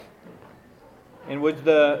And would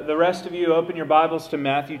the rest of you open your Bibles to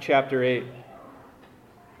Matthew chapter 8?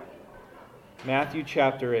 Matthew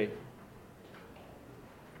chapter 8.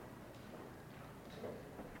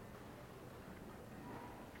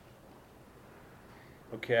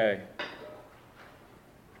 Okay.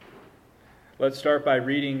 Let's start by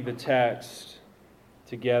reading the text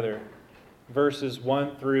together, verses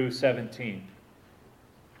 1 through 17.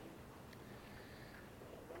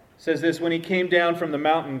 It says this, "When he came down from the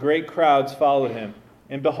mountain, great crowds followed him.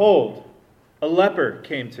 And behold, a leper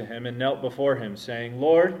came to him and knelt before him, saying,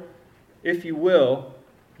 'Lord, if you will,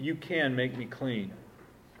 you can make me clean.'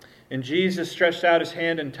 And Jesus stretched out his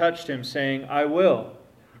hand and touched him, saying, 'I will,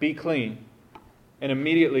 be clean.' And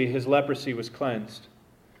immediately his leprosy was cleansed.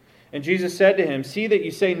 And Jesus said to him, 'See that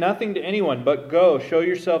you say nothing to anyone, but go, show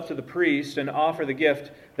yourself to the priest, and offer the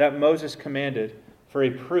gift that Moses commanded for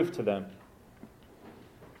a proof to them.'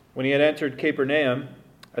 When he had entered Capernaum,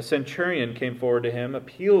 a centurion came forward to him,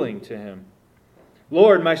 appealing to him,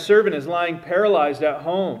 'Lord, my servant is lying paralyzed at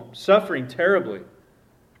home, suffering terribly.'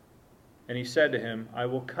 And he said to him, 'I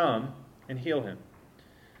will come and heal him.'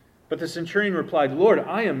 But the centurion replied, 'Lord,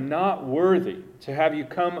 I am not worthy to have you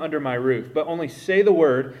come under my roof, but only say the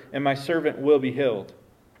word, and my servant will be healed.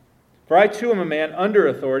 For I too am a man under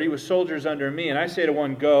authority, with soldiers under me, and I say to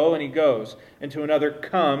one, go, and he goes, and to another,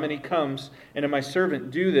 come, and he comes, and to my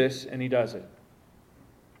servant, do this, and he does it.'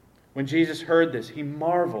 When Jesus heard this, he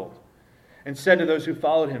marveled, and said to those who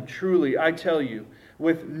followed him, 'Truly, I tell you,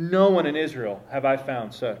 with no one in Israel have I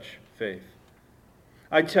found such faith.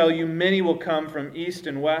 I tell you, many will come from east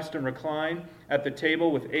and west and recline at the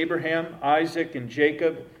table with Abraham, Isaac, and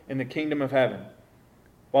Jacob in the kingdom of heaven,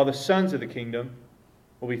 while the sons of the kingdom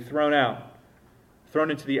will be thrown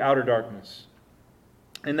into the outer darkness,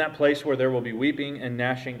 in that place where there will be weeping and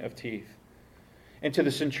gnashing of teeth.' And to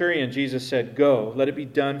the centurion Jesus said, 'Go, let it be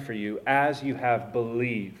done for you as you have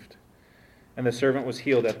believed.' And the servant was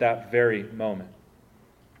healed at that very moment.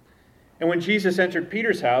 And when Jesus entered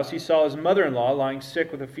Peter's house, he saw his mother-in-law lying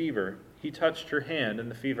sick with a fever. He touched her hand,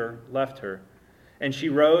 and the fever left her. And she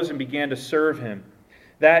rose and began to serve him.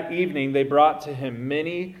 That evening they brought to him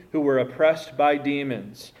many who were oppressed by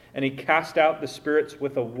demons, and he cast out the spirits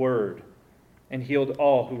with a word, and healed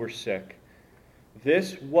all who were sick.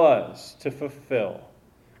 This was to fulfill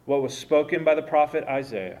what was spoken by the prophet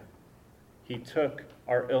Isaiah. He took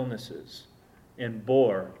our illnesses and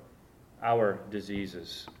bore our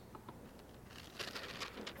diseases."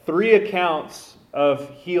 3 accounts of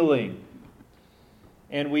healing,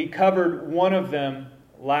 and we covered one of them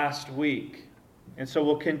last week. And so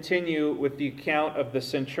we'll continue with the account of the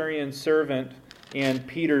centurion's servant and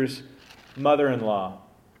Peter's mother-in-law.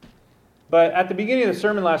 But at the beginning of the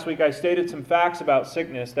sermon last week, I stated some facts about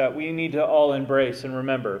sickness that we need to all embrace and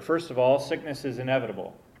remember. First of all, sickness is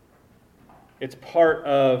inevitable. It's part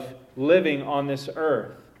of living on this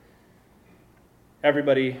earth.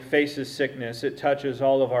 Everybody faces sickness. It touches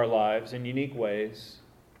all of our lives in unique ways.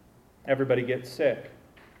 Everybody gets sick.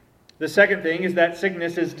 The second thing is that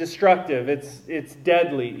sickness is destructive. It's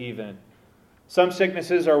deadly even. Some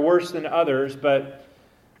sicknesses are worse than others, but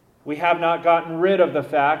we have not gotten rid of the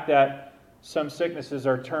fact that some sicknesses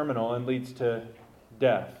are terminal and leads to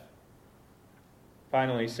death.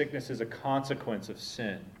 Finally, sickness is a consequence of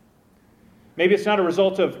sin. Maybe it's not a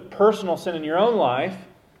result of personal sin in your own life,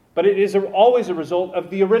 but it is always a result of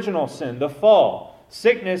the original sin, the fall.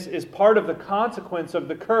 Sickness is part of the consequence of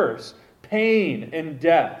the curse. Pain and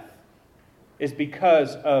death is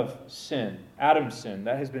because of sin, Adam's sin,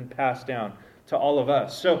 that has been passed down to all of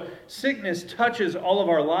us. So sickness touches all of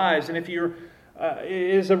our lives, and it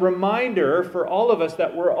is a reminder for all of us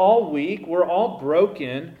that we're all weak, we're all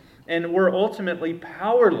broken, and we're ultimately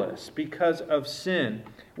powerless because of sin.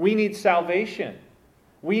 We need salvation.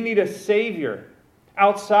 We need a Savior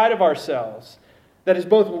outside of ourselves that is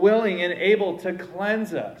both willing and able to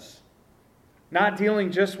cleanse us. Not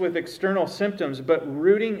dealing just with external symptoms, but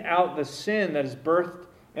rooting out the sin that is birthed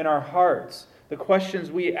in our hearts. The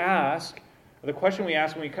question we ask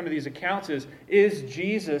when we come to these accounts is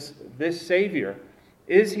Jesus this Savior?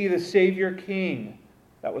 Is He the Savior King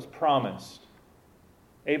that was promised?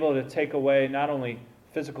 Able to take away not only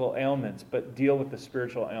physical ailments, but deal with the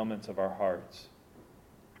spiritual ailments of our hearts.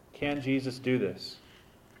 Can Jesus do this?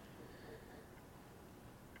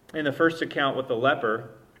 In the first account with the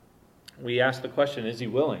leper, we ask the question, is he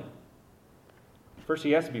willing? First,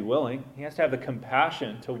 he has to be willing. He has to have the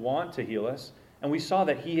compassion to want to heal us. And we saw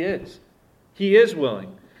that he is. He is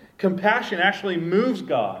willing. Compassion actually moves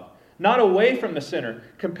God, not away from the sinner.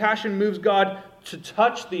 Compassion moves God to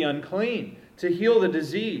touch the unclean, to heal the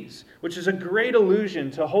disease, which is a great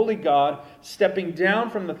allusion to holy God stepping down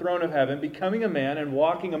from the throne of heaven, becoming a man and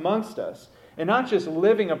walking amongst us. And not just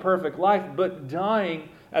living a perfect life, but dying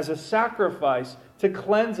as a sacrifice to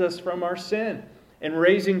cleanse us from our sin and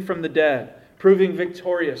raising from the dead, proving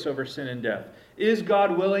victorious over sin and death. Is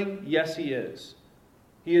God willing? Yes, He is.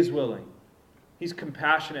 He is willing. He's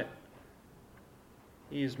compassionate.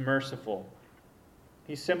 He is merciful.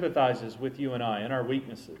 He sympathizes with you and I in our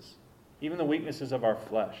weaknesses, even the weaknesses of our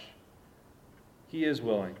flesh. He is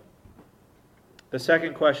willing. The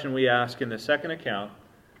second question we ask in the second account,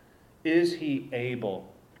 is He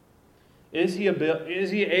able? Is He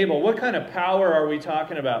able? What kind of power are we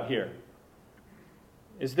talking about here?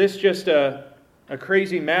 Is this just a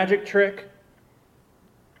crazy magic trick?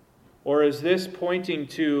 Or is this pointing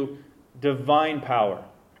to divine power?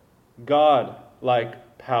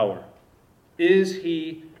 God-like power? Is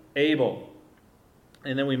He able?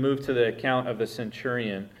 And then we move to the account of the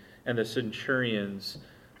centurion and the centurion's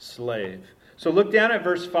slave. So look down at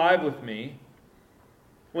verse 5 with me.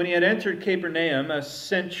 When he had entered Capernaum, a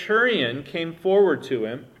centurion came forward to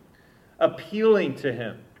him, appealing to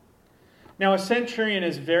him. Now, a centurion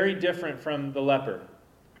is very different from the leper.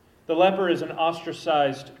 The leper is an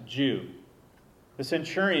ostracized Jew. The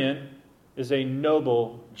centurion is a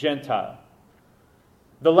noble Gentile.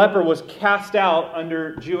 The leper was cast out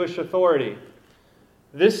under Jewish authority.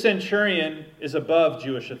 This centurion is above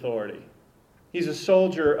Jewish authority. He's a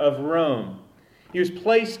soldier of Rome. He was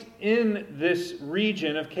placed in this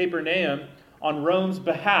region of Capernaum on Rome's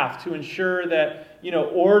behalf to ensure that,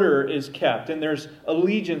 order is kept and there's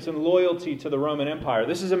allegiance and loyalty to the Roman Empire.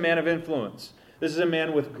 This is a man of influence. This is a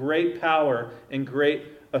man with great power and great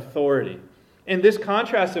authority. And this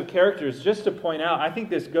contrast of characters, just to point out, I think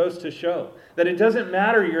this goes to show that it doesn't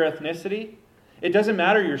matter your ethnicity. It doesn't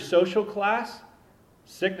matter your social class.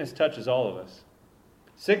 Sickness touches all of us.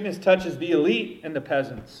 Sickness touches the elite and the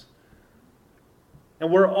peasants.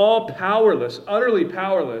 And we're all powerless, utterly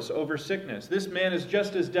powerless over sickness. This man is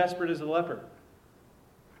just as desperate as the leper.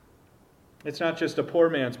 It's not just a poor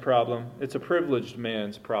man's problem. It's a privileged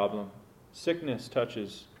man's problem. Sickness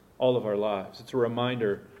touches all of our lives. It's a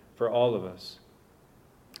reminder for all of us.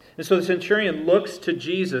 And so the centurion looks to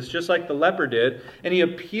Jesus just like the leper did, and he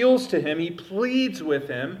appeals to him. He pleads with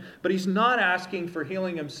him, but he's not asking for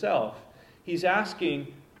healing himself. He's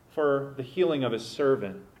asking for the healing of his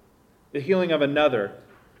servant, the healing of another.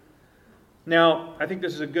 Now, I think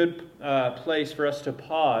this is a good place for us to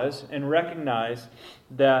pause and recognize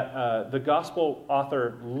that the gospel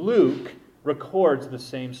author Luke records the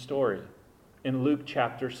same story in Luke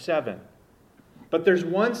chapter 7. But there's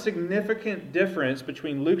one significant difference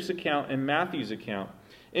between Luke's account and Matthew's account.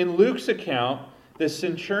 In Luke's account, the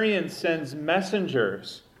centurion sends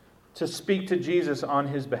messengers to speak to Jesus on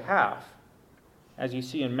his behalf. As you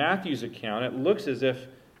see in Matthew's account, it looks as if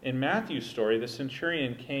in Matthew's story, the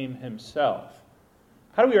centurion came himself.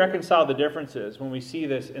 How do we reconcile the differences when we see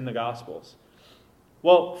this in the Gospels?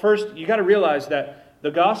 Well, first, you got to realize that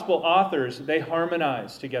the Gospel authors, they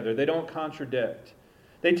harmonize together. They don't contradict.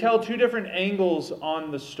 They tell two different angles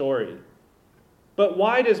on the story. But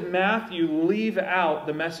why does Matthew leave out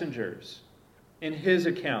the messengers in his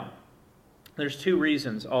account? There's two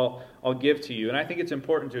reasons I'll give to you, and I think it's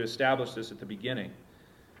important to establish this at the beginning.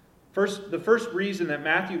 The first reason that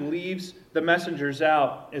Matthew leaves the messengers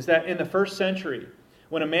out is that in the first century,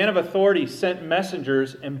 when a man of authority sent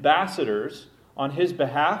messengers, ambassadors, on his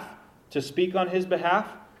behalf, to speak on his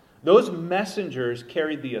behalf, those messengers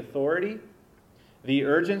carried the authority, the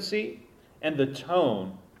urgency, and the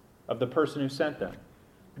tone of the person who sent them.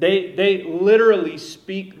 They literally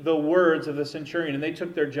speak the words of the centurion, and they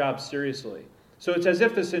took their job seriously. So it's as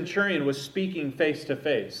if the centurion was speaking face to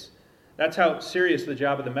face. That's how serious the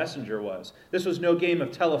job of the messenger was. This was no game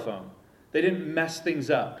of telephone. They didn't mess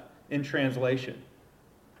things up in translation.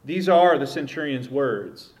 These are the centurion's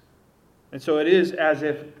words. And so it is as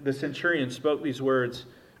if the centurion spoke these words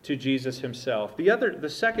to Jesus himself. The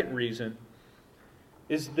second reason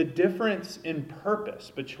is the difference in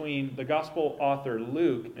purpose between the gospel author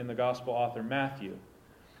Luke and the gospel author Matthew.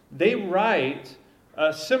 They write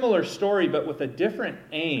a similar story but with a different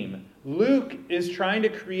aim. Luke is trying to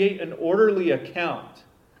create an orderly account.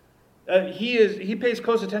 He pays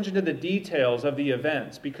close attention to the details of the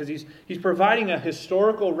events because he's providing a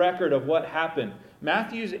historical record of what happened.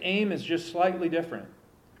 Matthew's aim is just slightly different.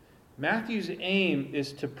 Matthew's aim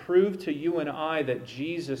is to prove to you and I that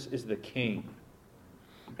Jesus is the King.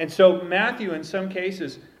 And so Matthew, in some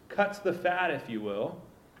cases, cuts the fat, if you will,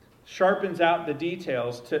 sharpens out the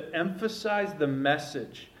details to emphasize the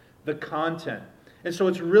message, the content. And so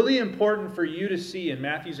it's really important for you to see in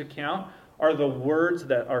Matthew's account are the words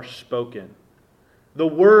that are spoken. The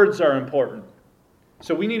words are important.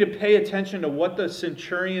 So we need to pay attention to what the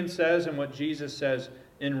centurion says and what Jesus says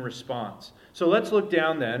in response. So let's look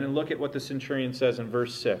down then and look at what the centurion says in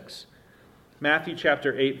verse 6. Matthew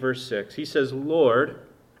chapter 8, verse 6. He says, Lord,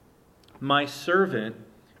 my servant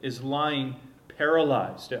is lying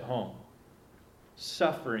paralyzed at home,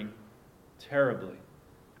 suffering terribly.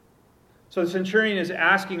 So the centurion is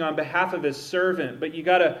asking on behalf of his servant, but you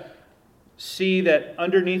got to see that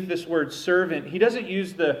underneath this word servant, he doesn't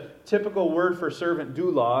use the typical word for servant,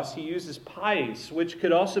 doulos. He uses pais, which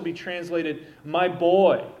could also be translated my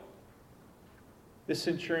boy. This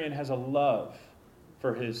centurion has a love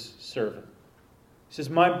for his servant. He says,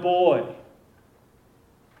 my boy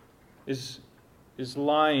is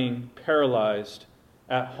lying paralyzed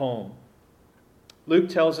at home. Luke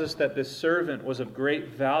tells us that this servant was of great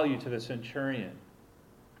value to the centurion.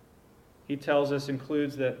 He tells us,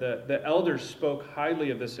 includes that the elders spoke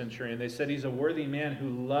highly of the centurion. They said he's a worthy man who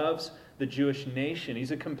loves the Jewish nation.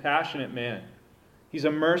 He's a compassionate man. He's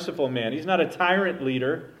a merciful man. He's not a tyrant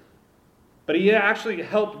leader, but he actually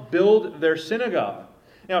helped build their synagogue.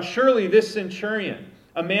 Now, surely this centurion,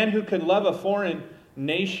 a man who could love a foreign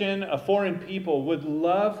nation, a foreign people, would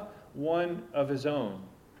love one of his own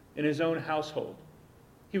in his own household.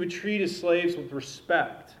 He would treat his slaves with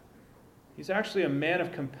respect. He's actually a man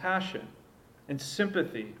of compassion and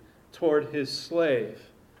sympathy toward his slave.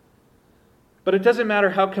 But it doesn't matter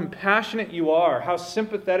how compassionate you are, how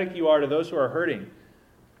sympathetic you are to those who are hurting.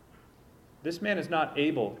 This man is not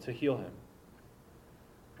able to heal him.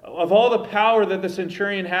 Of all the power that the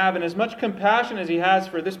centurion had, and as much compassion as he has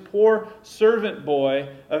for this poor servant boy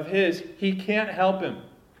of his, he can't help him.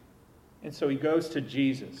 And so he goes to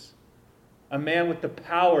Jesus, a man with the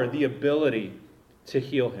power, the ability to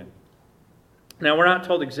heal him. Now, we're not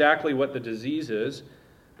told exactly what the disease is,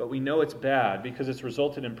 but we know it's bad because it's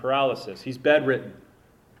resulted in paralysis. He's bedridden.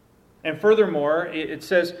 And furthermore, it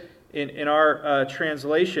says in our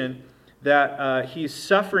translation that he's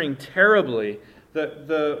suffering terribly.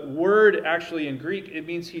 The word actually in Greek, it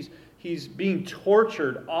means he's being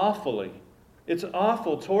tortured awfully. It's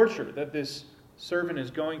awful torture that this servant is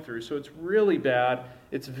going through. So it's really bad.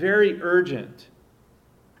 It's very urgent.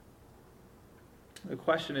 The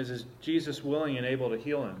question is Jesus willing and able to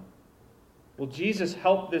heal him? Will Jesus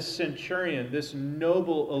help this centurion, this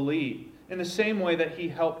noble elite, in the same way that he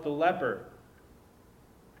helped the leper?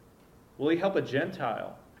 Will he help a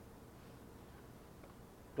Gentile?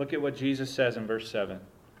 Look at what Jesus says in verse 7.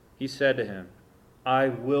 He said to him, I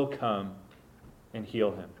will come and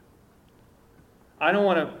heal him. I don't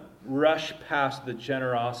want to rush past the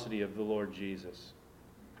generosity of the Lord Jesus.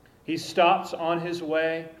 He stops on his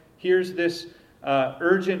way, hears this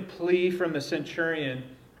urgent plea from the centurion,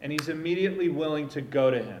 and he's immediately willing to go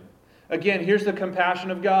to him. Again, here's the compassion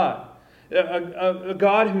of God. A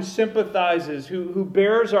God who sympathizes, who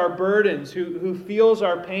bears our burdens, who feels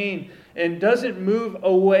our pain, and doesn't move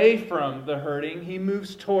away from the hurting. He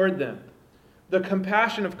moves toward them. The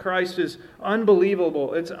compassion of Christ is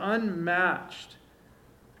unbelievable. It's unmatched.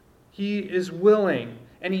 He is willing.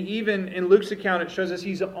 And he even, in Luke's account, it shows us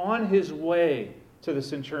he's on his way to the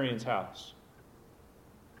centurion's house.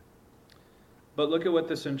 But look at what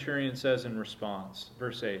the centurion says in response.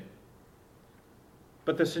 Verse 8.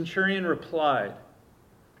 But the centurion replied,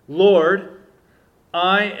 Lord,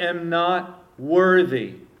 I am not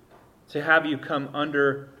worthy to have you come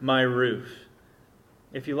under my roof.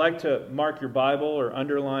 If you like to mark your Bible or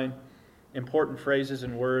underline important phrases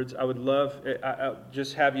and words, I would love, I'll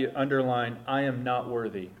just have you underline, I am not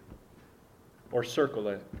worthy. Or circle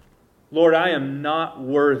it. Lord, I am not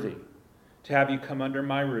worthy to have you come under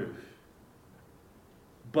my roof.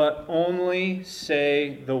 But only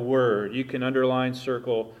say the word. You can underline,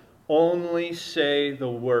 circle, only say the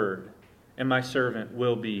word, and my servant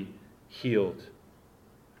will be healed.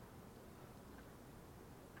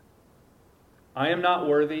 I am not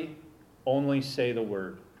worthy, only say the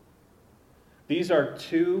word. These are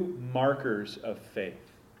two markers of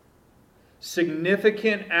faith.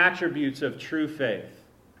 Significant attributes of true faith.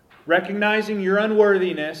 Recognizing your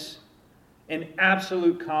unworthiness and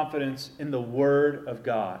absolute confidence in the Word of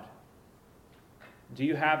God. Do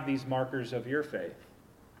you have these markers of your faith?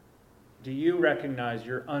 Do you recognize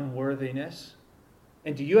your unworthiness?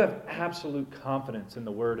 And do you have absolute confidence in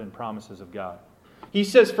the Word and promises of God? He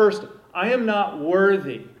says first, I am not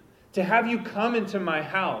worthy to have you come into my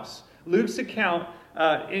house. Luke's account,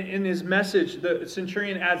 in his message, the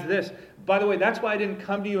centurion adds this. By the way, that's why I didn't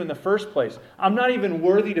come to you in the first place. I'm not even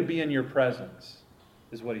worthy to be in your presence,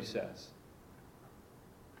 is what he says.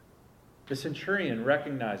 The centurion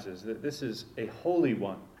recognizes that this is a holy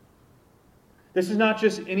one. This is not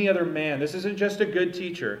just any other man. This isn't just a good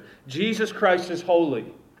teacher. Jesus Christ is holy.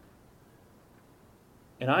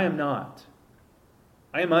 And I am not.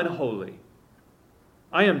 I am unholy.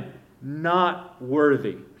 I am not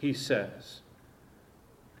worthy, he says.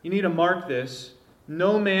 You need to mark this.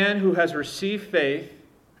 No man who has received faith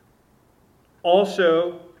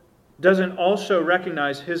doesn't also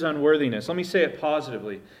recognize his unworthiness. Let me say it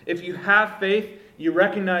positively. If you have faith, you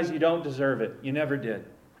recognize you don't deserve it. You never did.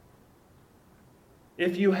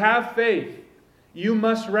 If you have faith, you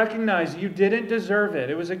must recognize you didn't deserve it.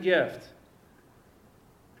 It was a gift.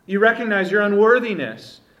 You recognize your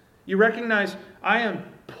unworthiness. You recognize, I am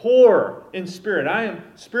poor in spirit. I am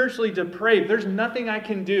spiritually depraved. There's nothing I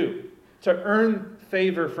can do to earn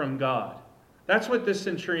favor from God. That's what this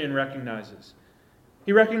centurion recognizes.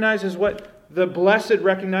 He recognizes what the blessed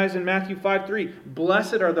recognize in Matthew 5:3.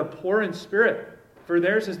 Blessed are the poor in spirit, for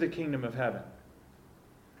theirs is the kingdom of heaven.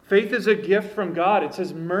 Faith is a gift from God. It's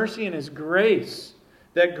His mercy and His grace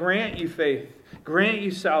that grant you faith, grant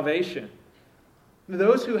you salvation.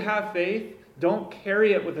 Those who have faith don't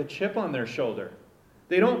carry it with a chip on their shoulder.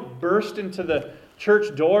 They don't burst into the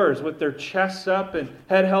church doors with their chests up and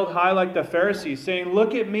head held high like the Pharisees, saying,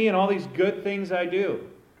 look at me and all these good things I do.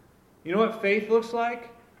 You know what faith looks like?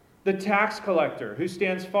 The tax collector who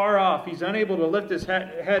stands far off. He's unable to lift his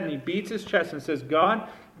head and he beats his chest and says, God,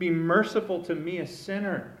 be merciful to me, a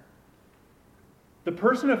sinner. The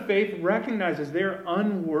person of faith recognizes they're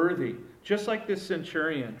unworthy, just like this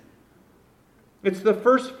centurion. It's the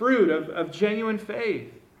first fruit of genuine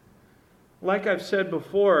faith. Like I've said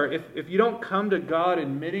before, if you don't come to God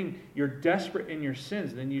admitting you're desperate in your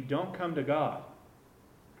sins, then you don't come to God.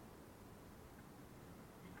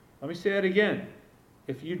 Let me say that again.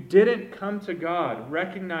 If you didn't come to God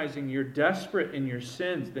recognizing you're desperate in your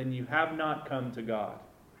sins, then you have not come to God.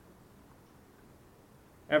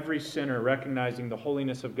 Every sinner recognizing the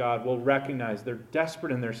holiness of God will recognize they're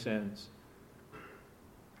desperate in their sins.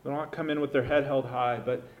 They'll not come in with their head held high,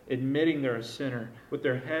 but admitting they're a sinner, with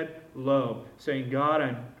their head low, saying, God,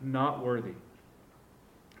 I'm not worthy.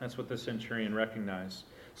 That's what the centurion recognized.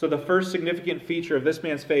 So the first significant feature of this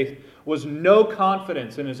man's faith was no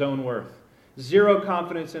confidence in his own worth. Zero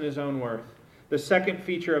confidence in his own worth. The second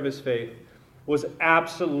feature of his faith was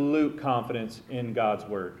absolute confidence in God's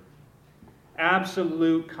word.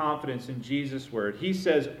 Absolute confidence in Jesus' word. He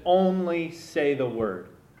says, only say the word.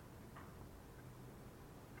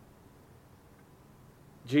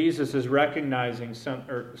 Jesus is recognizing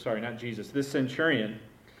this centurion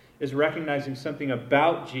is recognizing something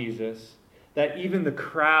about Jesus that even the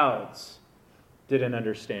crowds didn't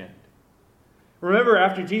understand. Remember,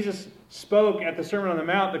 after Jesus spoke at the Sermon on the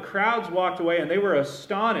Mount, the crowds walked away and they were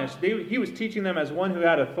astonished. He was teaching them as one who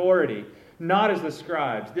had authority, not as the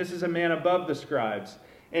scribes. This is a man above the scribes.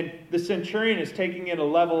 And the centurion is taking it a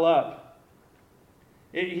level up.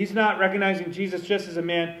 He's not recognizing Jesus just as a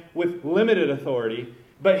man with limited authority,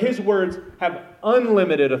 but his words have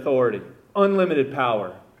unlimited authority, unlimited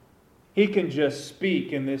power. He can just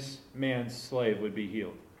speak and this man's slave would be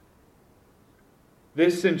healed.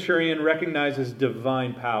 This centurion recognizes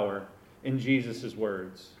divine power in Jesus'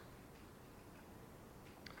 words.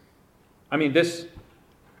 I mean, this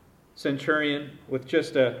centurion with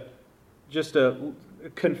just a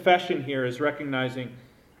confession here is recognizing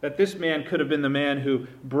that this man could have been the man who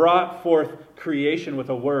brought forth creation with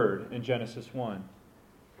a word in Genesis 1.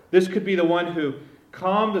 This could be the one who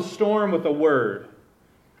calmed the storm with a word.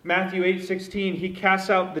 Matthew 8:16, he casts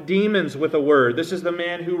out the demons with a word. This is the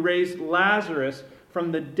man who raised Lazarus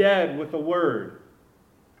from the dead with a word.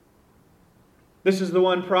 This is the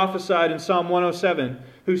one prophesied in Psalm 107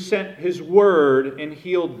 who sent his word and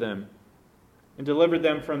healed them and delivered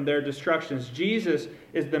them from their destructions. Jesus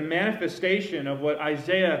is the manifestation of what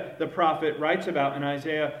Isaiah the prophet writes about in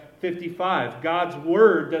Isaiah 55. God's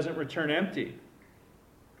word doesn't return empty.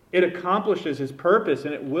 It accomplishes His purpose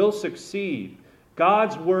and it will succeed.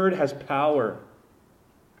 God's word has power.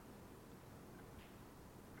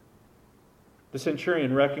 The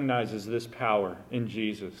centurion recognizes this power in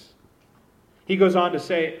Jesus. He goes on to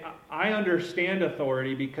say, I understand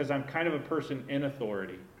authority because I'm kind of a person in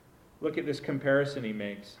authority. Look at this comparison he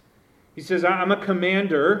makes. He says, I'm a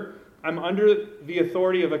commander. I'm under the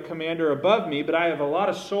authority of a commander above me, but I have a lot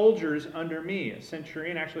of soldiers under me. A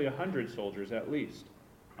centurion, actually 100 soldiers at least,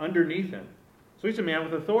 underneath him. So he's a man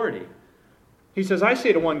with authority. He says, I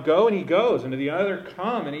say to one, go, and he goes, and to the other,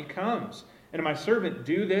 come, and he comes. And to my servant,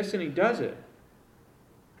 do this, and he does it.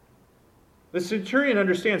 The centurion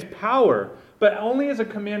understands power, but only as a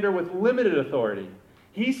commander with limited authority.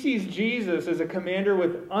 He sees Jesus as a commander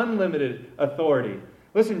with unlimited authority.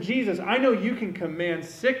 Listen, Jesus, I know you can command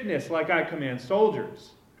sickness like I command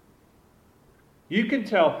soldiers. You can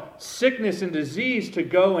tell sickness and disease to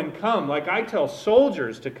go and come like I tell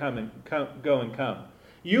soldiers to go and come.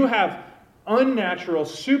 You have unnatural,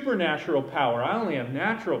 supernatural power. I only have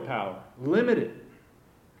natural power, limited.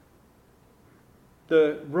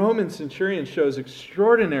 The Roman centurion shows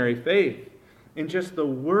extraordinary faith in just the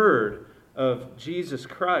word of Jesus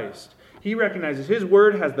Christ. He recognizes his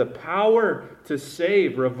word has the power to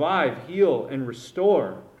save, revive, heal, and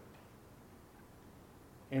restore.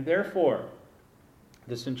 And therefore,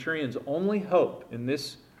 the centurion's only hope in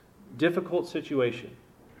this difficult situation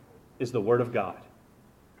is the word of God.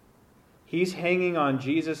 He's hanging on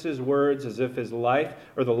Jesus' words as if his life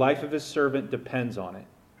or the life of his servant depends on it.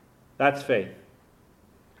 That's faith.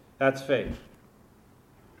 That's faith.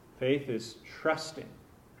 Faith is trusting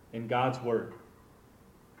in God's word,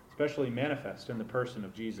 especially manifest in the person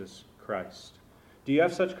of Jesus Christ. Do you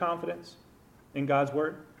have such confidence in God's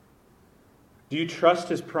word? Do you trust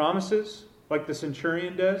his promises like the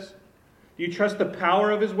centurion does? Do you trust the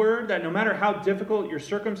power of his word, that no matter how difficult your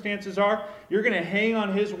circumstances are, you're going to hang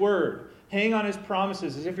on his word, hang on his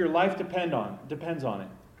promises as if your life depends on it?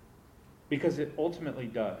 Because it ultimately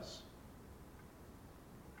does.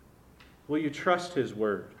 Will you trust his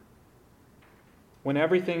word? When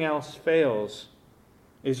everything else fails,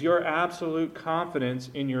 is your absolute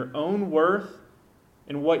confidence in your own worth,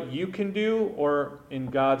 in what you can do, or in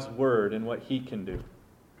God's word and what he can do?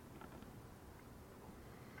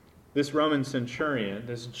 This Roman centurion,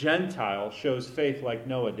 this Gentile, shows faith like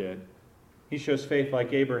Noah did. He shows faith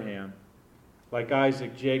like Abraham, like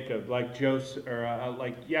Isaac, Jacob, like Joseph,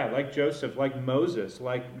 like Joseph, like Moses,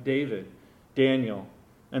 like David, Daniel,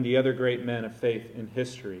 and the other great men of faith in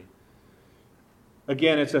history.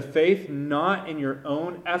 Again, it's a faith not in your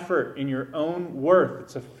own effort, in your own worth.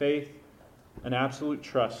 It's a faith, an absolute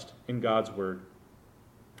trust in God's word.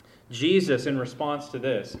 Jesus, in response to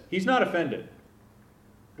this, he's not offended.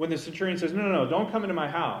 When the centurion says, no, don't come into my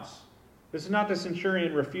house. This is not the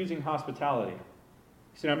centurion refusing hospitality.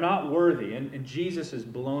 He said, I'm not worthy. And Jesus is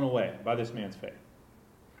blown away by this man's faith.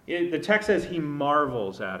 The text says he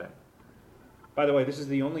marvels at it. By the way, this is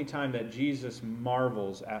the only time that Jesus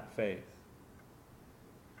marvels at faith.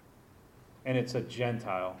 And it's a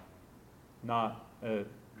Gentile, not a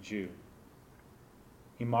Jew.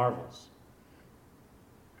 He marvels.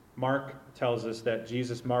 Mark tells us that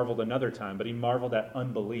Jesus marveled another time, but he marveled at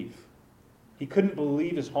unbelief. He couldn't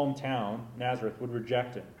believe his hometown, Nazareth, would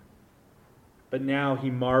reject him. But now he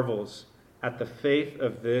marvels at the faith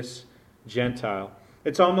of this Gentile.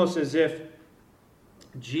 It's almost as if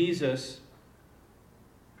Jesus,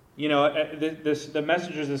 the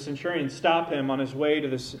messengers of the centurion stop him on his way to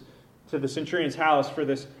the centurion's house for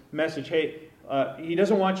this message. Hey, he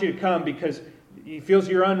doesn't want you to come because he feels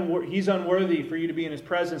he's unworthy for you to be in his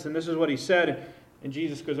presence. And this is what he said. And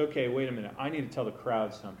Jesus goes, okay, wait a minute. I need to tell the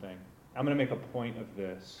crowd something. I'm going to make a point of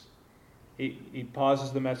this. He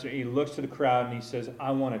pauses the message. He looks to the crowd and he says,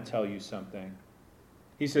 I want to tell you something.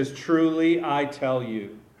 He says, truly I tell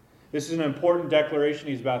you. This is an important declaration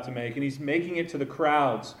he's about to make. And he's making it to the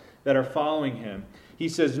crowds that are following him. He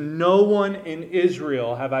says, no one in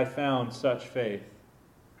Israel have I found such faith.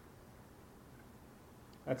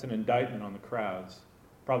 That's an indictment on the crowds,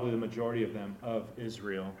 probably the majority of them of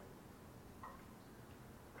Israel.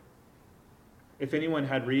 If anyone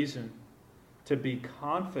had reason to be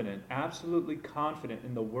confident, absolutely confident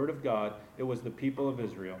in the Word of God, it was the people of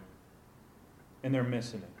Israel. And they're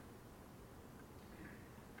missing it.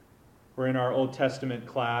 We're in our Old Testament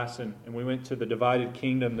class, and we went to the divided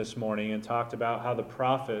kingdom this morning and talked about how the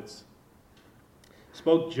prophets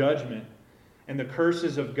spoke judgment and the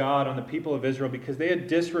curses of God on the people of Israel because they had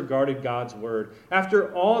disregarded God's word.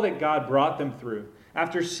 After all that God brought them through,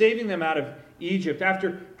 after saving them out of Egypt,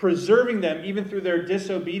 after preserving them even through their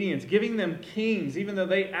disobedience, giving them kings, even though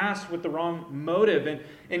they asked with the wrong motive,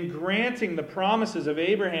 and granting the promises of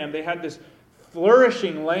Abraham, they had this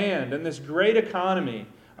flourishing land and this great economy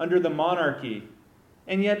under the monarchy.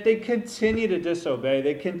 And yet they continue to disobey.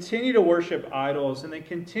 They continue to worship idols, and they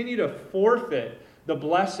continue to forfeit the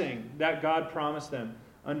blessing that God promised them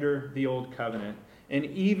under the old covenant. And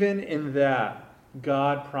even in that,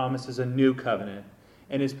 God promises a new covenant.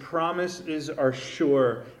 And his promises are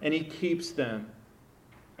sure, and he keeps them.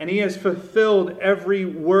 And he has fulfilled every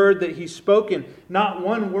word that he's spoken. Not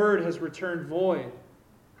one word has returned void.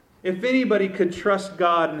 If anybody could trust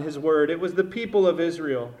God and his word, it was the people of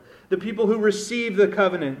Israel, the people who received the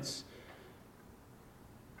covenants.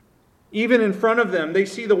 Even in front of them, they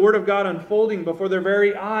see the word of God unfolding before their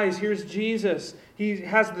very eyes. Here's Jesus. He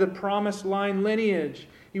has the promised line lineage.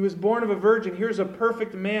 He was born of a virgin. Here's a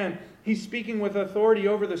perfect man. He's speaking with authority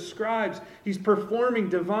over the scribes. He's performing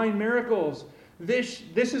divine miracles. This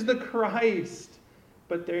is the Christ.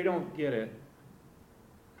 But they don't get it.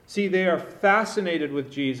 See, they are fascinated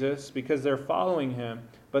with Jesus because they're following him,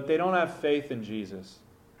 but they don't have faith in Jesus.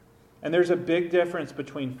 And there's a big difference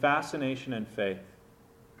between fascination and faith.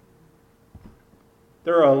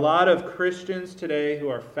 There are a lot of Christians today who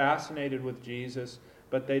are fascinated with Jesus,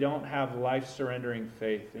 but they don't have life-surrendering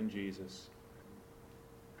faith in Jesus.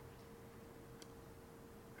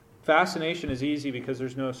 Fascination is easy because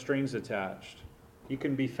there's no strings attached. You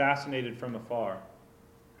can be fascinated from afar.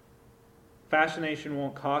 Fascination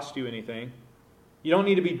won't cost you anything. You don't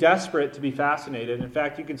need to be desperate to be fascinated. In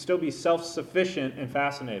fact, you can still be self-sufficient and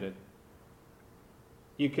fascinated.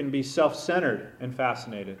 You can be self-centered and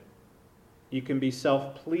fascinated. You can be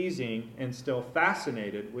self-pleasing and still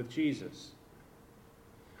fascinated with Jesus.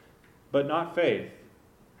 But not faith.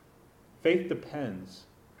 Faith depends.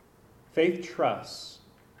 Faith trusts.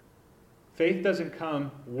 Faith doesn't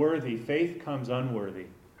come worthy. Faith comes unworthy.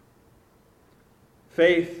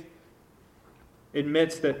 Faith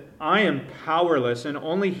admits that I am powerless and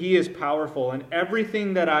only He is powerful, and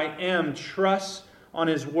everything that I am trusts on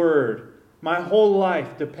His Word. My whole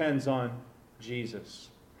life depends on Jesus.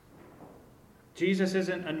 Jesus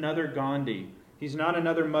isn't another Gandhi. He's not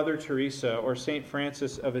another Mother Teresa or St.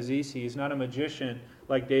 Francis of Assisi. He's not a magician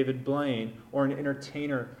like David Blaine or an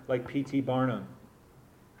entertainer like P.T. Barnum.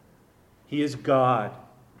 He is God.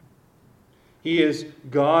 He is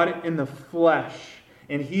God in the flesh.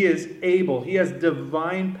 And He is able. He has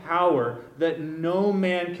divine power that no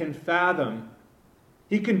man can fathom.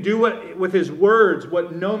 He can do with His words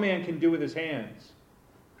what no man can do with His hands.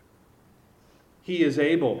 He is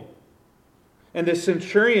able. And the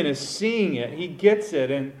centurion is seeing it. He gets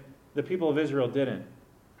it, and the people of Israel didn't.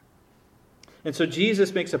 And so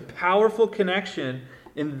Jesus makes a powerful connection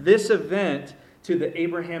in this event to the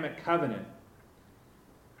Abrahamic covenant.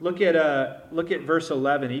 Look at verse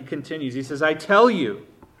 11. He continues. He says, I tell you,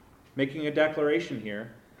 making a declaration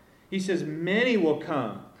here, he says, many will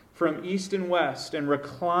come from east and west and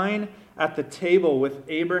recline at the table with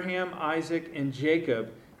Abraham, Isaac, and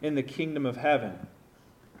Jacob in the kingdom of heaven.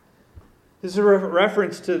 This is a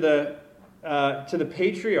reference to the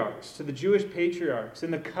patriarchs, to the Jewish patriarchs,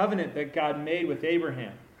 and the covenant that God made with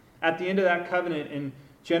Abraham. At the end of that covenant in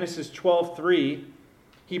Genesis 12:3,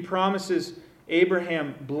 He promises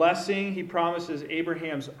Abraham blessing. He promises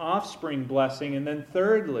Abraham's offspring blessing. And then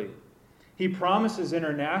thirdly, He promises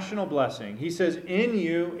international blessing. He says, in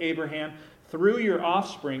you, Abraham, through your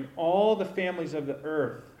offspring, all the families of the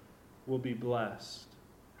earth will be blessed.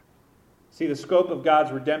 See, the scope of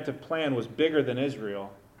God's redemptive plan was bigger than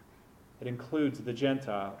Israel. It includes the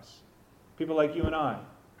Gentiles. People like you and I,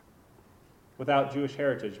 without Jewish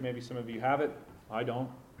heritage. Maybe some of you have it. I don't.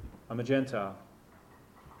 I'm a Gentile.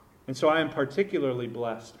 And so I am particularly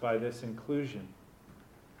blessed by this inclusion.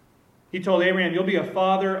 He told Abraham, you'll be a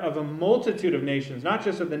father of a multitude of nations, not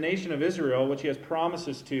just of the nation of Israel, which He has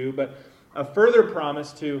promises to, but a further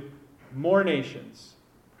promise to more nations.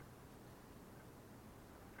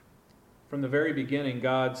 From the very beginning,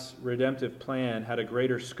 God's redemptive plan had a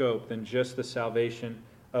greater scope than just the salvation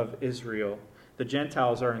of Israel. The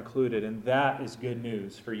Gentiles are included, and that is good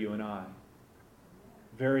news for you and I.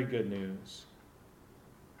 Very good news.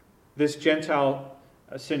 This Gentile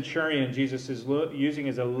centurion Jesus is using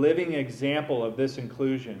as a living example of this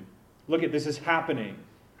inclusion. Look at this is happening.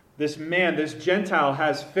 This man, this Gentile,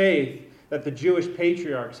 has faith that the Jewish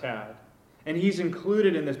patriarchs had. And he's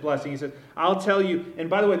included in this blessing. He says, I'll tell you, and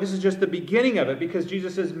by the way, this is just the beginning of it, because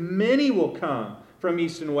Jesus says many will come from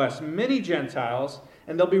east and west, many Gentiles,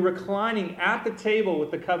 and they'll be reclining at the table with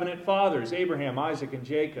the covenant fathers, Abraham, Isaac, and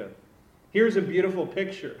Jacob. Here's a beautiful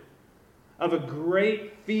picture of a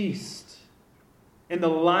great feast in the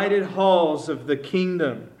lighted halls of the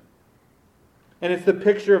kingdom. And it's the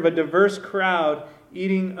picture of a diverse crowd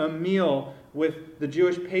eating a meal with the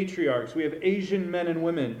Jewish patriarchs. We have Asian men and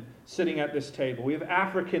women sitting at this table. We have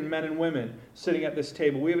African men and women sitting at this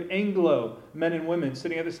table. We have Anglo men and women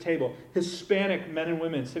sitting at this table. Hispanic men and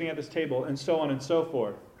women sitting at this table, and so on and so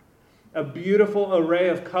forth. A beautiful array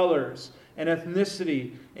of colors and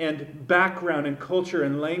ethnicity and background and culture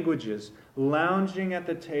and languages lounging at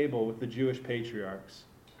the table with the Jewish patriarchs.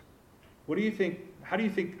 What do you think? How do you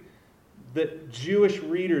think that Jewish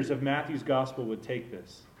readers of Matthew's gospel would take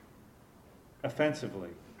this? Offensively.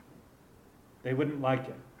 They wouldn't like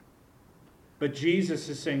it. But Jesus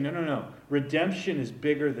is saying, no. Redemption is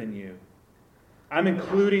bigger than you. I'm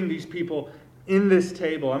including these people in this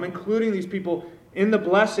table. I'm including these people in the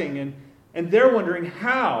blessing. And they're wondering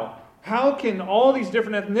how. How can all these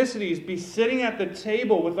different ethnicities be sitting at the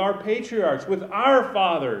table with our patriarchs, with our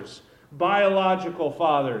fathers, biological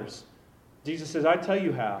fathers? Jesus says, I tell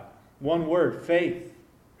you how. One word, faith.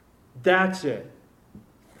 That's it.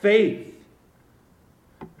 Faith.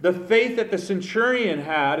 The faith that the centurion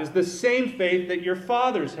had is the same faith that your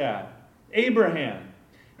fathers had. Abraham.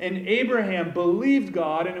 And Abraham believed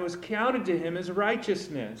God, and it was counted to him as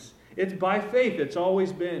righteousness. It's by faith. It's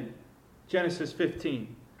always been. Genesis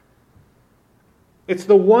 15. It's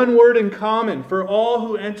the one word in common for all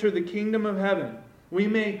who enter the kingdom of heaven. We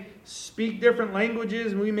may speak different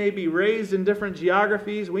languages, we may be raised in different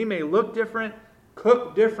geographies, we may look different,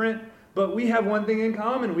 cook different, but we have one thing in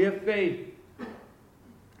common. We have faith.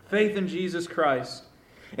 Faith in Jesus Christ.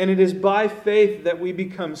 And it is by faith that we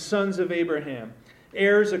become sons of Abraham,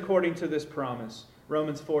 heirs according to this promise.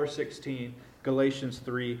 Romans 4:16, Galatians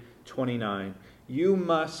 3:29. You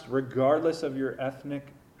must, regardless of your ethnic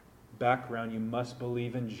background, you must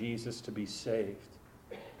believe in Jesus to be saved.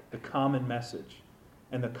 The common message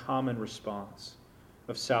and the common response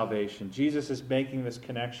of salvation. Jesus is making this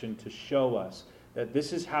connection to show us that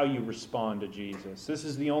this is how you respond to Jesus. This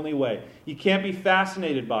is the only way. You can't be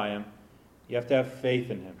fascinated by him. You have to have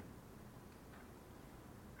faith in him.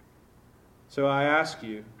 So I ask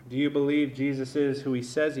you, do you believe Jesus is who he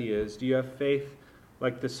says he is? Do you have faith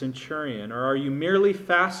like the centurion? Or are you merely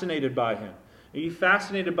fascinated by him? Are you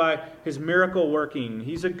fascinated by his miracle working?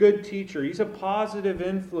 He's a good teacher. He's a positive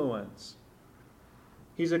influence.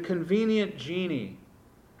 He's a convenient genie.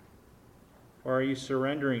 Or are you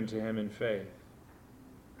surrendering to him in faith?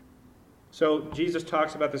 So Jesus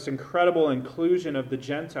talks about this incredible inclusion of the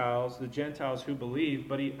Gentiles who believe,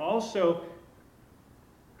 but he also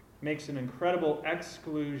makes an incredible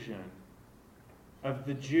exclusion of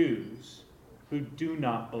the Jews who do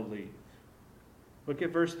not believe. Look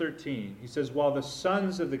at verse 13. He says, while the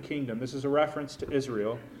sons of the kingdom, this is a reference to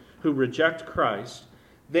Israel, who reject Christ,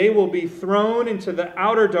 they will be thrown into the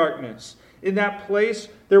outer darkness. In that place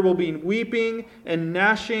there will be weeping and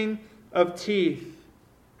gnashing of teeth.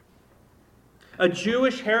 A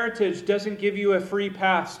Jewish heritage doesn't give you a free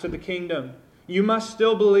pass to the kingdom. You must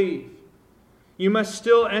still believe. You must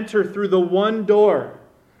still enter through the one door,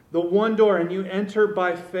 and you enter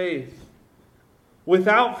by faith.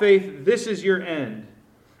 Without faith, this is your end.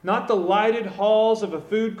 Not the lighted halls of a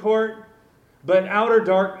food court, but outer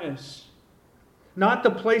darkness. Not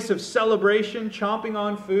the place of celebration, chomping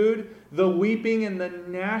on food, the weeping and the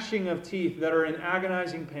gnashing of teeth that are in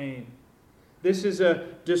agonizing pain. This is a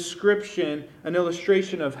description, an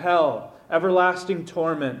illustration of hell, everlasting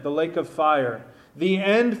torment, the lake of fire. The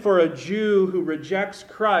end for a Jew who rejects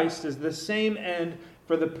Christ is the same end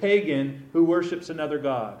for the pagan who worships another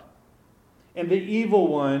god, and the evil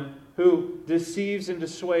one who deceives and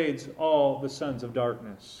dissuades all the sons of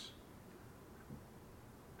darkness.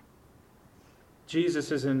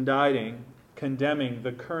 Jesus is indicting, condemning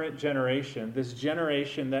the current generation, this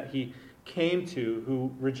generation that he came to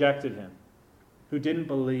who rejected him, who didn't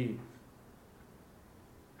believe.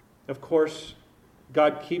 Of course,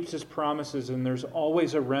 God keeps his promises, and there's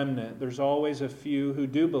always a remnant. There's always a few who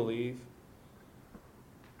do believe.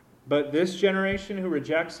 But this generation who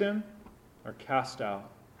rejects him are cast out.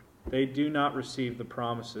 They do not receive the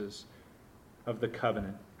promises of the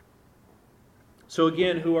covenant. So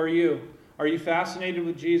again, who are you? Are you fascinated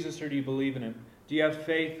with Jesus, or do you believe in him? Do you have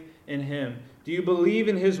faith in him? Do you believe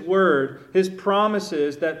in his word, his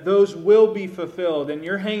promises, that those will be fulfilled, and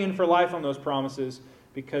you're hanging for life on those promises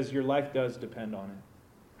because your life does depend on it?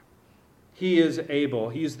 He is able.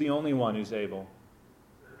 He's the only one who's able.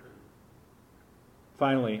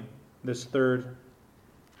 Finally, this third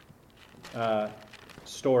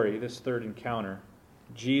story, this third encounter,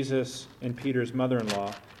 Jesus and Peter's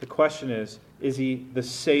mother-in-law. The question is he the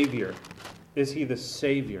Savior? Is he the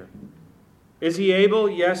Savior? Is he able?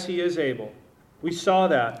 Yes, he is able. We saw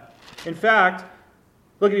that. In fact,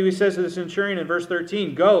 look at what he says to the centurion in verse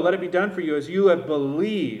 13. Go, let it be done for you as you have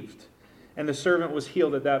believed. And the servant was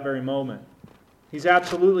healed at that very moment. He's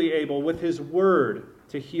absolutely able with his word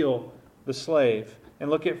to heal the slave. And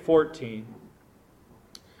look at 14.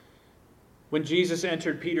 When Jesus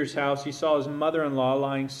entered Peter's house, he saw his mother-in-law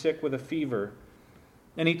lying sick with a fever.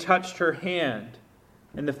 And he touched her hand,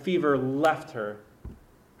 and the fever left her.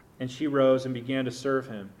 And she rose and began to serve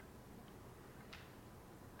him.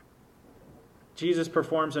 Jesus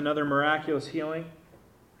performs another miraculous healing.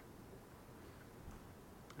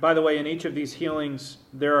 By the way, in each of these healings,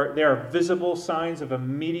 there are visible signs of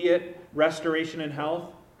immediate restoration and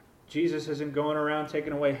health. Jesus isn't going around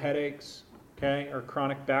taking away headaches, okay, or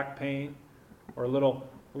chronic back pain, or a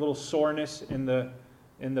little soreness in the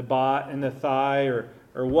thigh,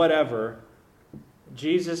 or whatever.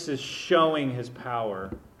 Jesus is showing his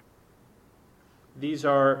power. He's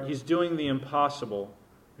doing the impossible,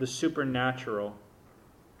 the supernatural.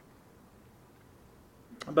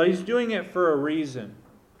 But he's doing it for a reason.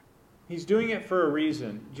 He's doing it for a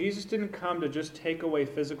reason. Jesus didn't come to just take away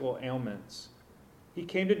physical ailments. He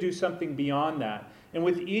came to do something beyond that. And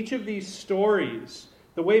with each of these stories,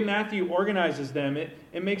 the way Matthew organizes them,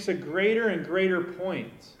 it makes a greater and greater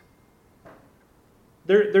point.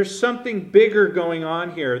 There's something bigger going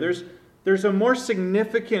on here. There's a more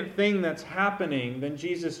significant thing that's happening than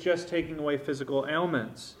Jesus just taking away physical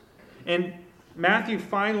ailments. And Matthew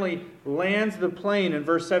finally lands the plane in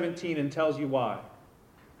verse 17 and tells you why.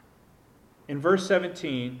 In verse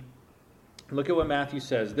 17, look at what Matthew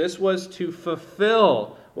says. This was to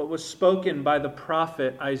fulfill what was spoken by the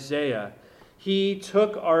prophet Isaiah. He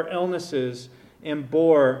took our illnesses and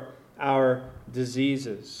bore our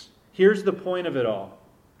diseases. Here's the point of it all.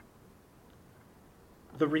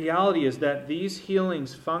 The reality is that these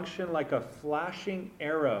healings function like a flashing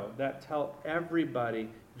arrow that tell everybody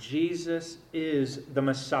Jesus is the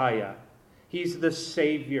Messiah. He's the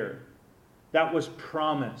Savior that was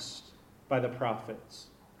promised by the prophets.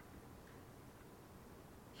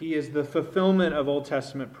 He is the fulfillment of Old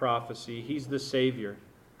Testament prophecy. He's the Savior.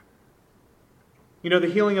 You know, the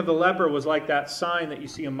healing of the leper was like that sign that you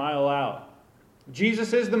see a mile out.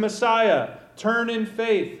 Jesus is the Messiah. Turn in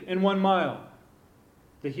faith in 1 mile.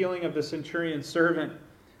 The healing of the centurion's servant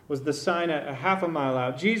was the sign a half a mile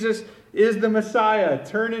out. Jesus is the Messiah.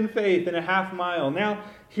 Turn in faith in a half mile. Now,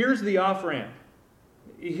 here's the off-ramp.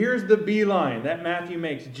 Here's the beeline that Matthew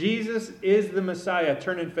makes. Jesus is the Messiah.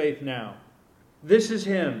 Turn in faith now. This is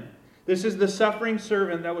him. This is the suffering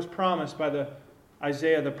servant that was promised by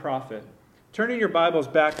Isaiah the prophet. Turning your Bibles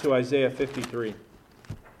back to Isaiah 53.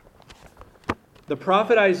 The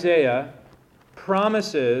prophet Isaiah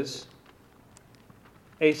promises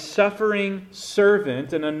a suffering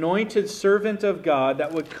servant, an anointed servant of God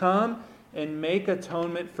that would come and make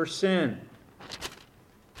atonement for sin.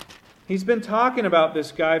 He's been talking about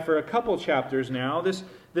this guy for a couple chapters now. This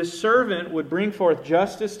servant would bring forth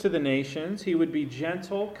justice to the nations. He would be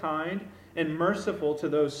gentle, kind, and merciful to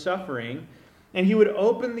those suffering. And he would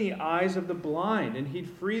open the eyes of the blind, and he'd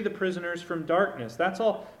free the prisoners from darkness. That's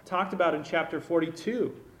all talked about in chapter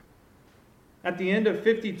 42. At the end of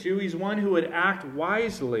 52, he's one who would act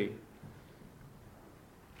wisely.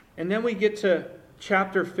 And then we get to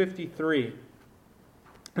chapter 53.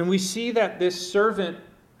 And we see that this servant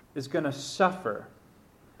is going to suffer.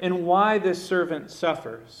 And why this servant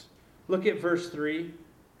suffers. Look at verse 3.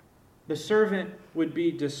 The servant would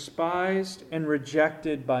be despised and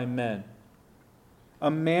rejected by men,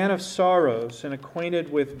 a man of sorrows and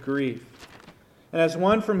acquainted with grief. And as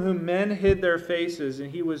one from whom men hid their faces,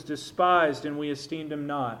 and he was despised, and we esteemed him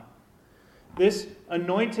not. This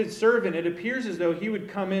anointed servant, it appears as though he would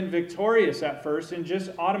come in victorious at first and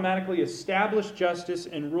just automatically establish justice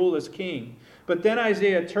and rule as king. But then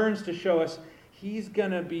Isaiah turns to show us he's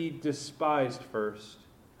going to be despised first.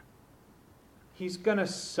 He's going to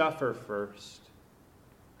suffer first.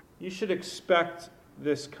 You should expect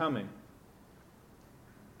this coming.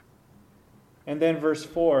 And then verse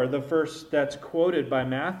 4, the verse that's quoted by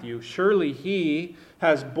Matthew, surely he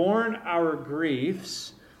has borne our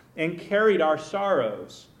griefs and carried our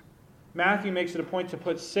sorrows. Matthew makes it a point to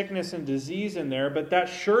put sickness and disease in there, but that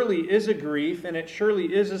surely is a grief and it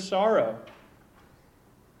surely is a sorrow.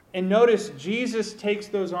 And notice Jesus takes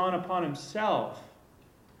those on upon himself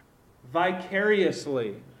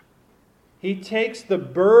vicariously. He takes the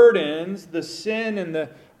burdens, the sin and the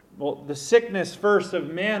sickness first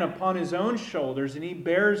of man upon his own shoulders, and he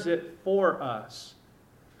bears it for us.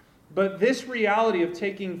 But this reality of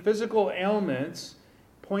taking physical ailments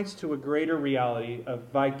points to a greater reality of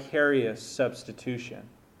vicarious substitution.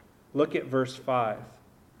 Look at verse 5.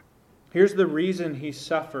 Here's the reason he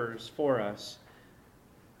suffers for us.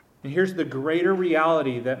 And here's the greater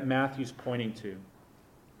reality that Matthew's pointing to.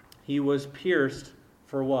 He was pierced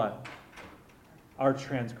for what? Our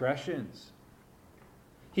transgressions.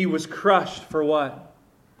 He was crushed for what?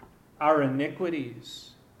 Our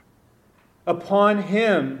iniquities. Upon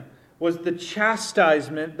him was the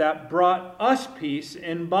chastisement that brought us peace,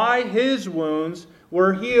 and by his wounds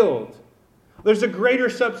we're healed. There's a greater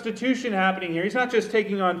substitution happening here. He's not just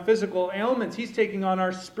taking on physical ailments. He's taking on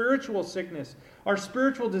our spiritual sickness, our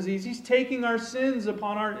spiritual disease. He's taking our sins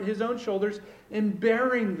upon his own shoulders and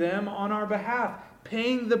bearing them on our behalf,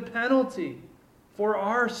 paying the penalty for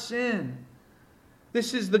our sin.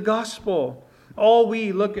 This is the gospel.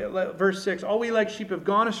 Look at verse 6, all we like sheep have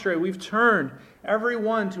gone astray. We've turned every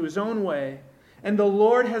one to his own way. And the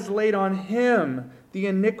Lord has laid on him the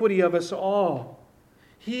iniquity of us all.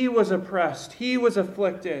 He was oppressed. He was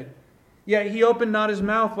afflicted. Yet he opened not his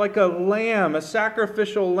mouth, like a lamb, a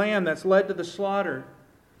sacrificial lamb that's led to the slaughter.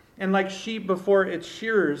 And like sheep before its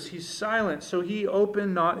shearers, he's silent, so he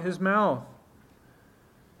opened not his mouth.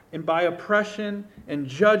 And by oppression and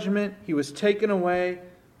judgment he was taken away.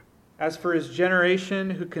 As for his generation,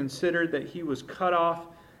 who considered that he was cut off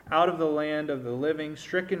out of the land of the living,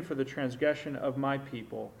 stricken for the transgression of my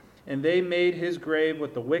people. And they made his grave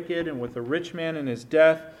with the wicked and with the rich man in his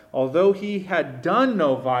death. Although he had done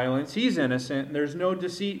no violence, he's innocent, and there's no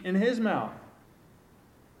deceit in his mouth.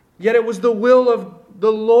 Yet it was the will of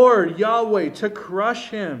the Lord, Yahweh, to crush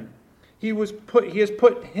him. He has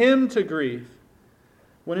put him to grief.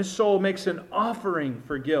 When his soul makes an offering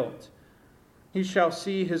for guilt, he shall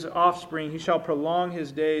see his offspring, he shall prolong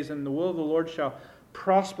his days, and the will of the Lord shall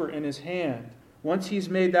prosper in his hand. Once he's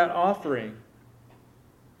made that offering,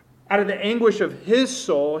 out of the anguish of his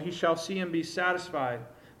soul he shall see and be satisfied.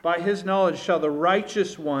 By his knowledge shall the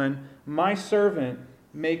righteous one, my servant,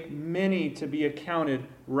 make many to be accounted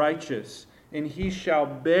righteous, and he shall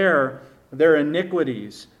bear their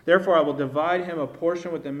iniquities. Therefore I will divide him a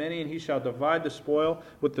portion with the many, and he shall divide the spoil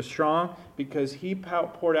with the strong, because he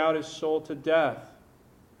poured out his soul to death,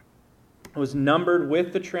 was numbered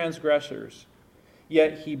with the transgressors.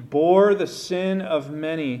 Yet he bore the sin of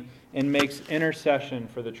many and makes intercession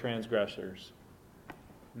for the transgressors.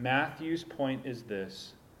 Matthew's point is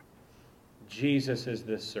this: Jesus is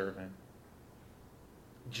this servant.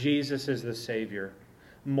 Jesus is the Savior.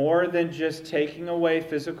 More than just taking away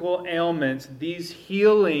physical ailments, these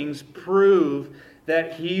healings prove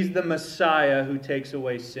that He's the Messiah who takes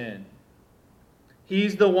away sin.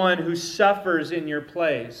 He's the one who suffers in your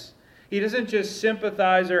place. He doesn't just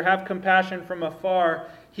sympathize or have compassion from afar.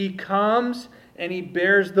 He comes and He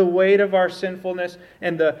bears the weight of our sinfulness,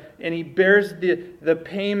 and He bears the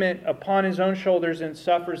payment upon His own shoulders and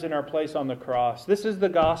suffers in our place on the cross. This is the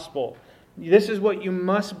gospel. This is what you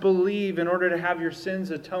must believe in order to have your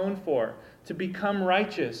sins atoned for, to become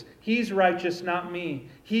righteous. He's righteous, not me.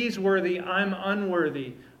 He's worthy, I'm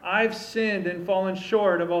unworthy. I've sinned and fallen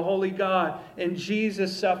short of a holy God, and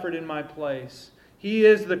Jesus suffered in my place. He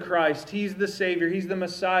is the Christ. He's the Savior. He's the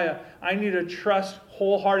Messiah. I need to trust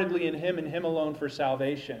wholeheartedly in Him and Him alone for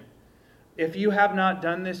salvation. If you have not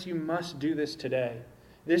done this, you must do this today.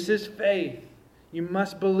 This is faith. You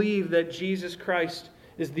must believe that Jesus Christ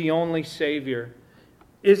is the only Savior.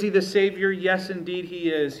 Is He the Savior? Yes, indeed He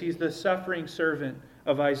is. He's the suffering servant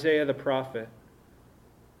of Isaiah the prophet.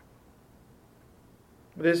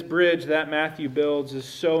 This bridge that Matthew builds is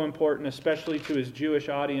so important, especially to his Jewish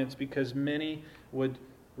audience, because many would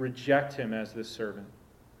reject Him as this servant.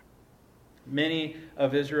 Many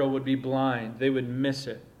of Israel would be blind. They would miss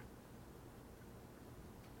it.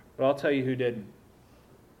 But I'll tell you who didn't.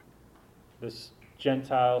 This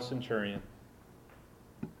Gentile centurion.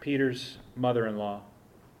 Peter's mother-in-law,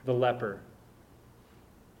 the leper.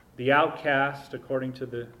 The outcast, according to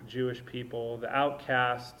the Jewish people. The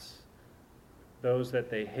outcasts, those that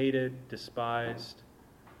they hated, despised,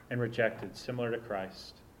 and rejected, similar to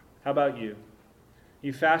Christ. How about you? Are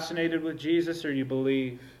you fascinated with Jesus, or you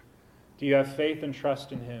believe? Do you have faith and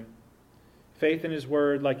trust in Him? Faith in His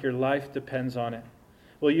Word like your life depends on it.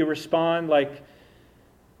 Will you respond like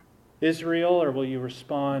Israel, or will you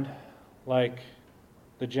respond like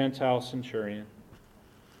the Gentile centurion?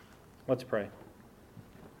 Let's pray.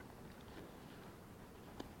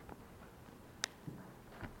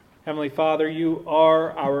 Heavenly Father, You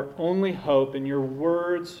are our only hope, and Your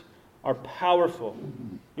words are powerful.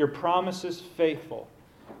 Your promise is faithful.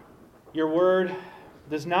 Your word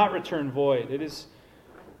does not return void. It is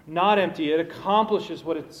not empty. It accomplishes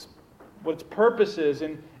what its purpose is,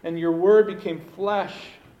 and Your word became flesh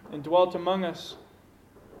and dwelt among us.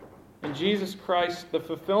 And Jesus Christ, the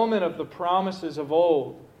fulfillment of the promises of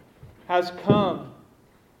old, has come.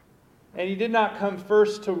 And He did not come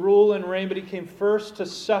first to rule and reign, but He came first to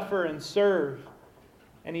suffer and serve.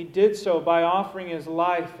 And He did so by offering His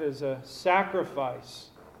life as a sacrifice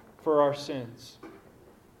for our sins.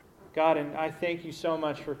 God, and I thank You so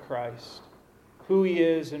much for Christ, who He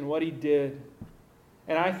is and what He did.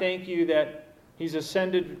 And I thank You that He's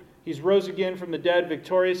ascended, He's rose again from the dead,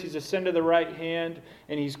 victorious. He's ascended to the right hand,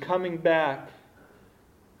 and He's coming back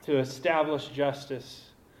to establish justice,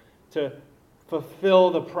 to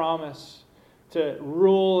fulfill the promise, to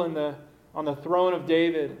rule on the throne of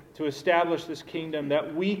David, to establish this kingdom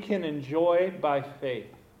that we can enjoy by faith.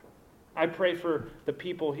 I pray for the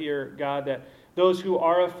people here, God, that those who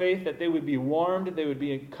are of faith, that they would be warmed, they would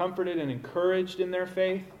be comforted and encouraged in their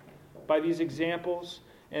faith by these examples,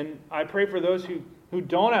 And I pray for those who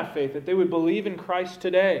don't have faith, that they would believe in Christ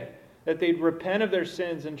today, that they'd repent of their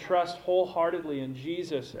sins and trust wholeheartedly in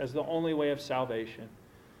Jesus as the only way of salvation.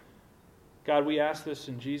 God, we ask this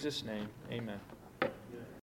in Jesus' name. Amen.